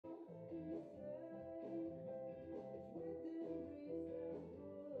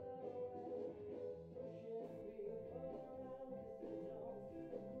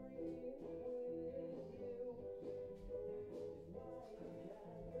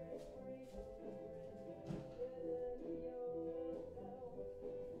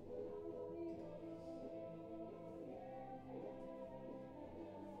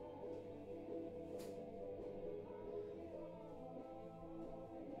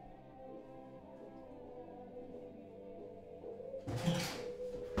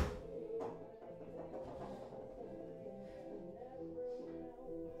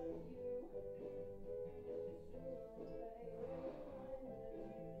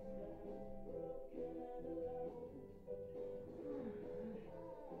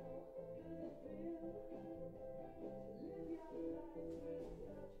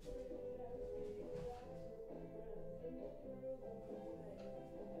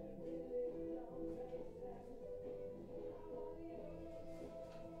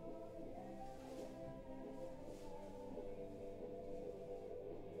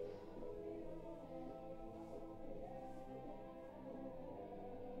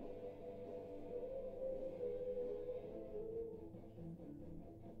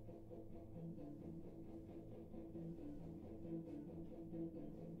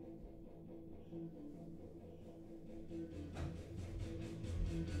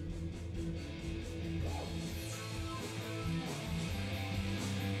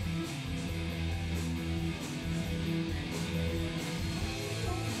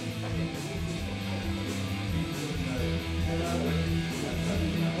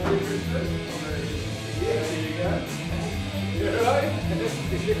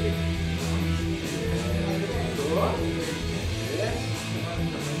You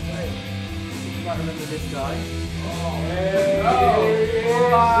might remember this guy.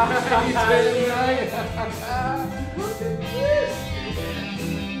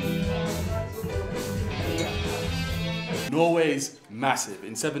 Norway's massive.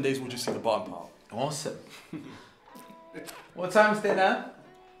 In 7 days, we'll just see the bottom part. Awesome. What time's dinner?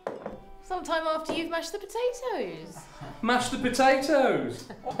 Sometime after you've mashed the potatoes. Mash the potatoes!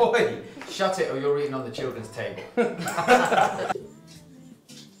 Oi! Shut it or you're eating on the children's table.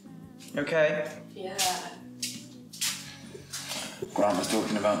 Okay. Yeah. Grant was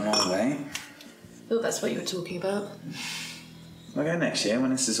talking about Norway. Thought that's what you were talking about. We'll go next year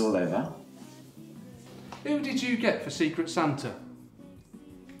when this is all over. Who did you get for Secret Santa?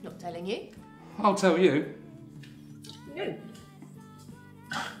 Not telling you. I'll tell you. No.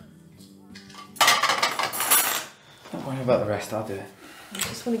 Don't worry about the rest, I'll do it. I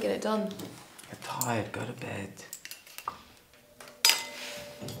just want to get it done. You're tired, go to bed.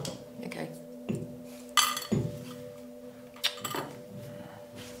 Okay.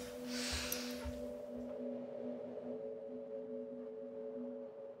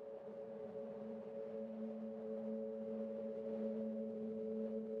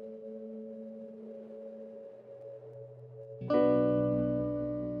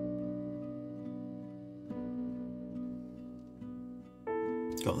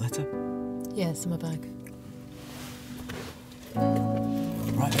 Got a letter? Yeah, it's in my bag.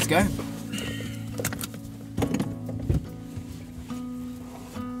 Right, let's go.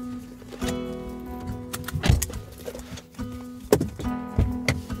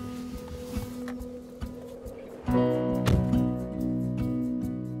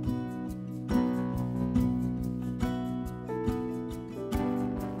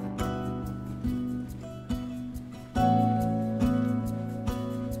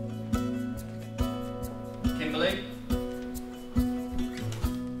 Kimberly?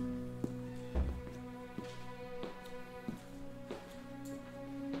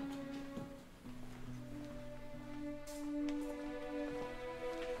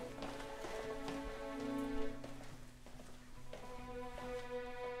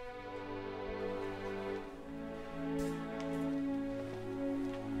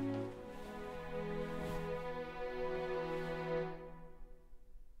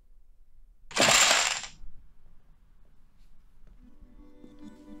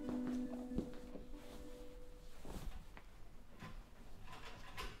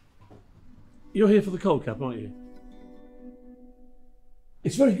 You're here for the cold cap, aren't you?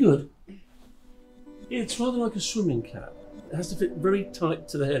 It's very good. It's rather like a swimming cap. It has to fit very tight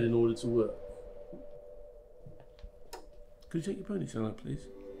to the head in order to work. Could you take your ponytail out, please?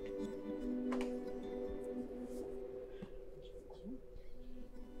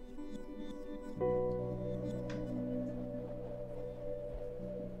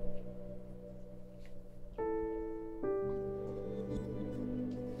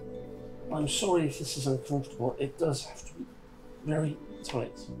 I'm sorry if this is uncomfortable. It does have to be very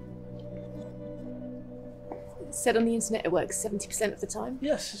tight. It said on the internet it works 70% of the time.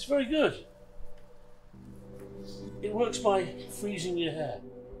 Yes, it's very good. It works by freezing your hair.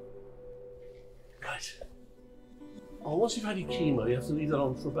 Right. Oh, once you've had your chemo, you have to leave that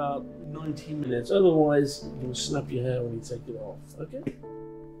on for about 90 minutes. Otherwise, you'll snap your hair when you take it off. Okay?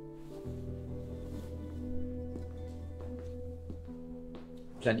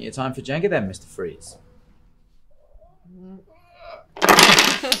 Plenty of time for Jenga then, Mr. Freeze.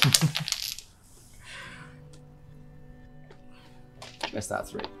 Best out of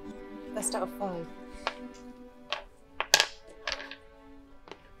 3. Best out of 5.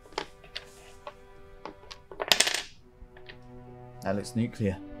 That looks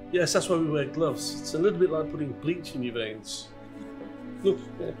nuclear. Yes, that's why we wear gloves. It's a little bit like putting bleach in your veins. Look.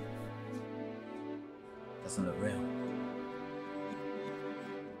 Yeah. Doesn't look real.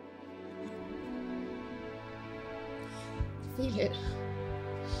 Feel it.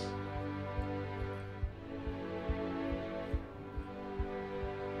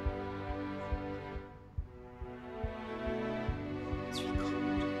 It's really cold.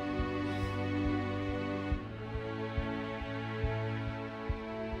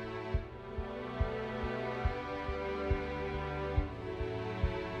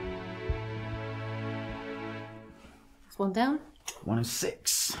 It's one down.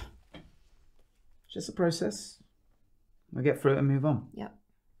 106. Just a process. We'll get through it and move on. Yep.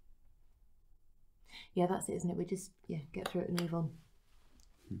 Yeah, that's it, isn't it? We just, get through it and move on.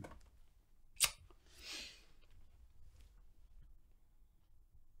 When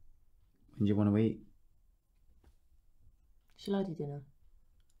do you want to eat? Shall I do dinner?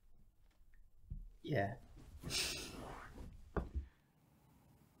 Yeah.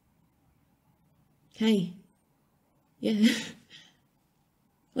 Hey. Yeah.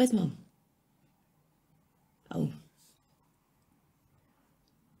 Where's Mum? Oh.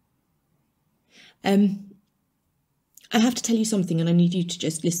 I have to tell you something and I need you to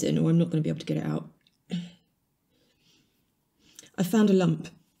just listen or I'm not going to be able to get it out. I found a lump.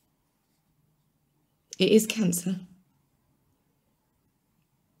 It is cancer.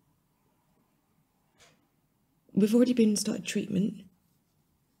 We've already been and started treatment.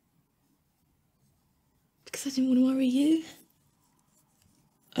 Because I didn't want to worry you.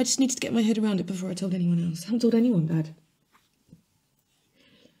 I just needed to get my head around it before I told anyone else. I haven't told anyone, Dad.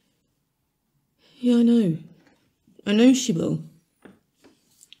 Yeah, I know. I know she will.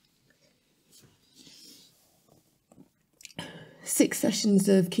 Six sessions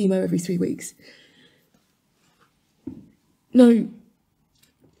of chemo every 3 weeks. No.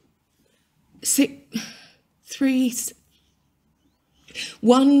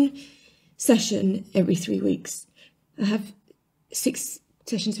 One session every 3 weeks. I have 6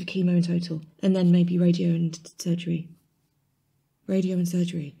 sessions of chemo in total, and then maybe radio and surgery. Radio and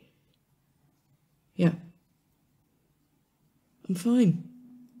surgery. Yeah. I'm fine.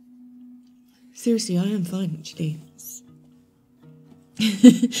 Seriously, I am fine, actually.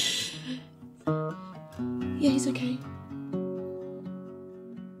 Yeah, he's okay.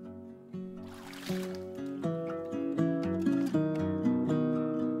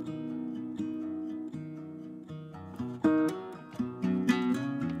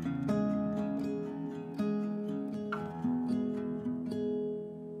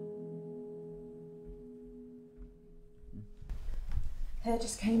 Hair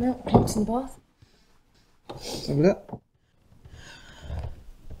just came out, clock's in the bath. Let's have a look.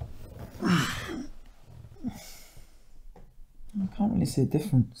 I can't really see a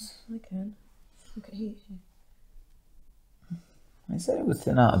difference. I can. Look at here. I said it would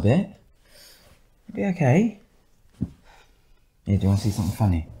thin out a bit. It'd be okay. Yeah, do you want to see something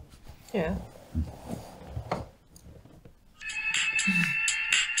funny? Yeah.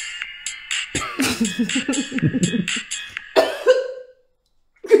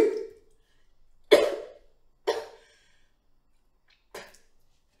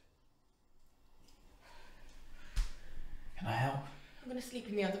 Can I help? I'm going to sleep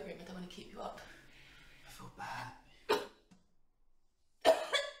in the other room. I don't want to keep you up. I feel bad.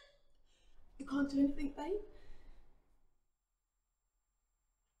 You can't do anything, babe?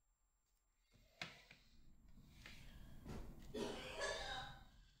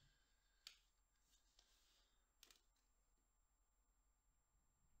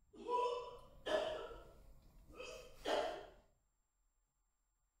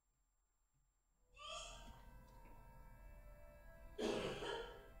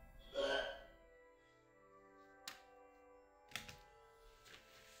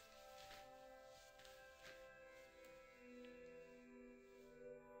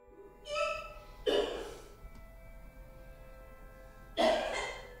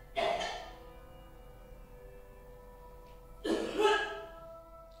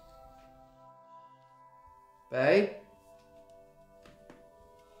 Babe?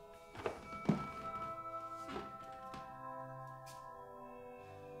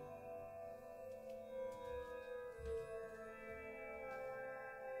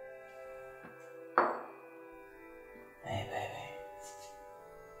 Hey, baby.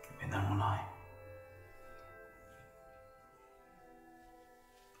 You've been there all night.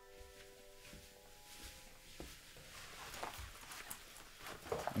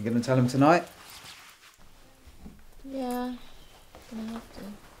 You gonna tell him tonight? Yeah, gonna have to.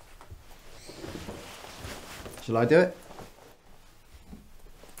 Shall I do it?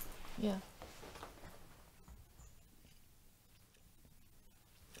 Yeah.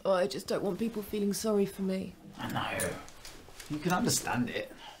 Oh, I just don't want people feeling sorry for me. I know. You can understand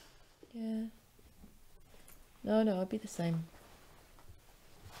it. Yeah. No, I'd be the same.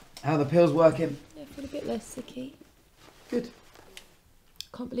 How are the pills working? Yeah, I feel a bit less sicky. Good.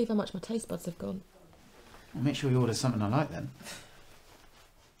 Can't believe how much my taste buds have gone. I'll make sure you order something I like then.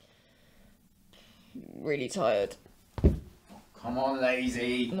 Really tired. Come on,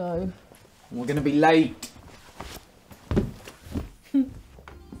 lazy. No. We're gonna be late.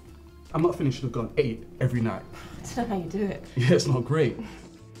 I'm not finishing a gun 8 every night. I don't know how you do it. Yeah, it's not great.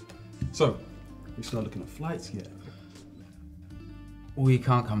 So, you start looking at flights yet? Or you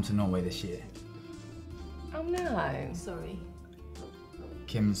can't come to Norway this year. Oh no. Sorry.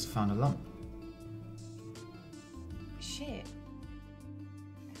 Kim's found a lump. Shit.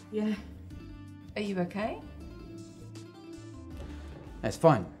 Yeah. Are you okay? It's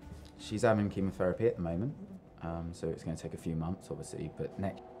fine. She's having chemotherapy at the moment, so it's going to take a few months, obviously, but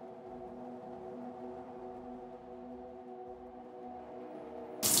next...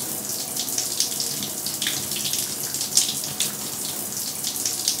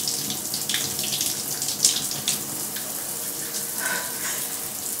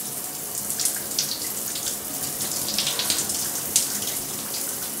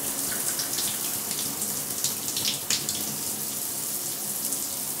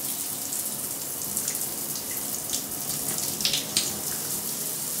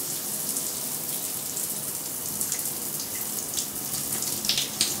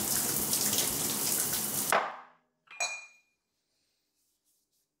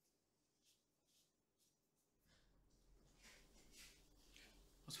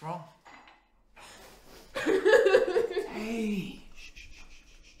 What's wrong? Hey!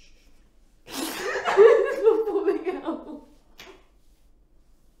 It's not falling out.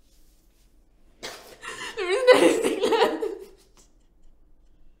 There isn't anything left.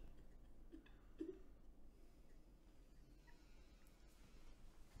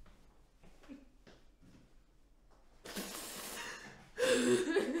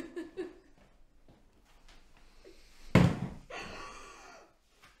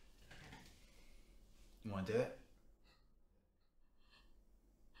 You want to do it?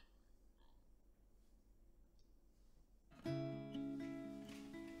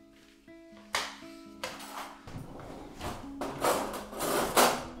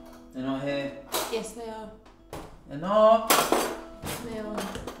 They're not here. Yes, they are. They're not. They are.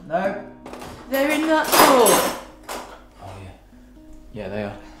 No. They're in that door. Oh, yeah. Yeah, they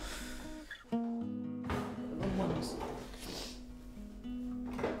are. The ones.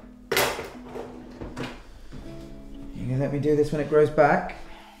 You gonna let me do this when it grows back?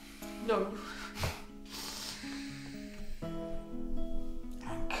 No.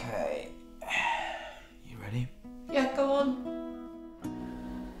 Okay. You ready? Yeah, go on.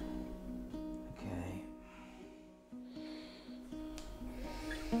 Okay.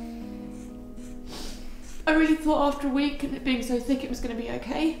 I really thought after a week and it being so thick it was going to be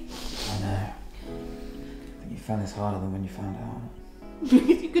okay. I know. I think you found this harder than when you found out.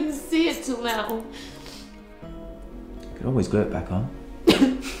 Because you couldn't see it till now. You could always glue it back on.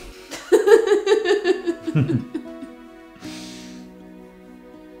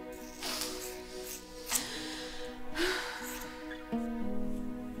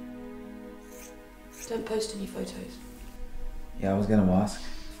 Don't post any photos. Yeah, I was gonna ask.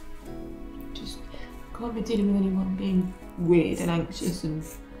 Just can't be dealing with anyone being weird and anxious and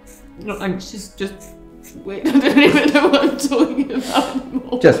not anxious, just weird. I don't even know what I'm talking about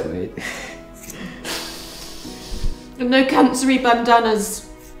anymore. Just wait. And no cancery bandanas.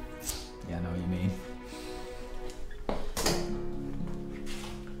 Yeah, I know what you mean.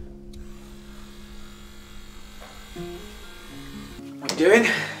 What are you doing?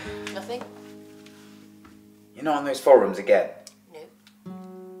 Nothing? You're not on those forums again. No.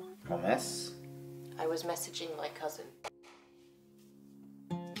 Promise? I was messaging my cousin.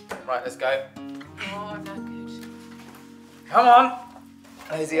 Right, let's go. Oh, I'm not good. Come on!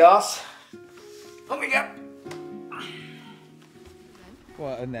 Lazy ass. Up we go!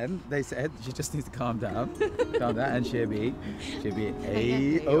 Well, and then they said she just needs to calm down. Calm down, and she'll be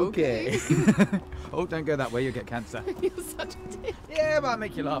A-okay. Oh, don't go that way, you'll get cancer. You're such a dick. Yeah, but I'll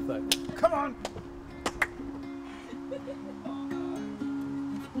make you laugh though. Come on!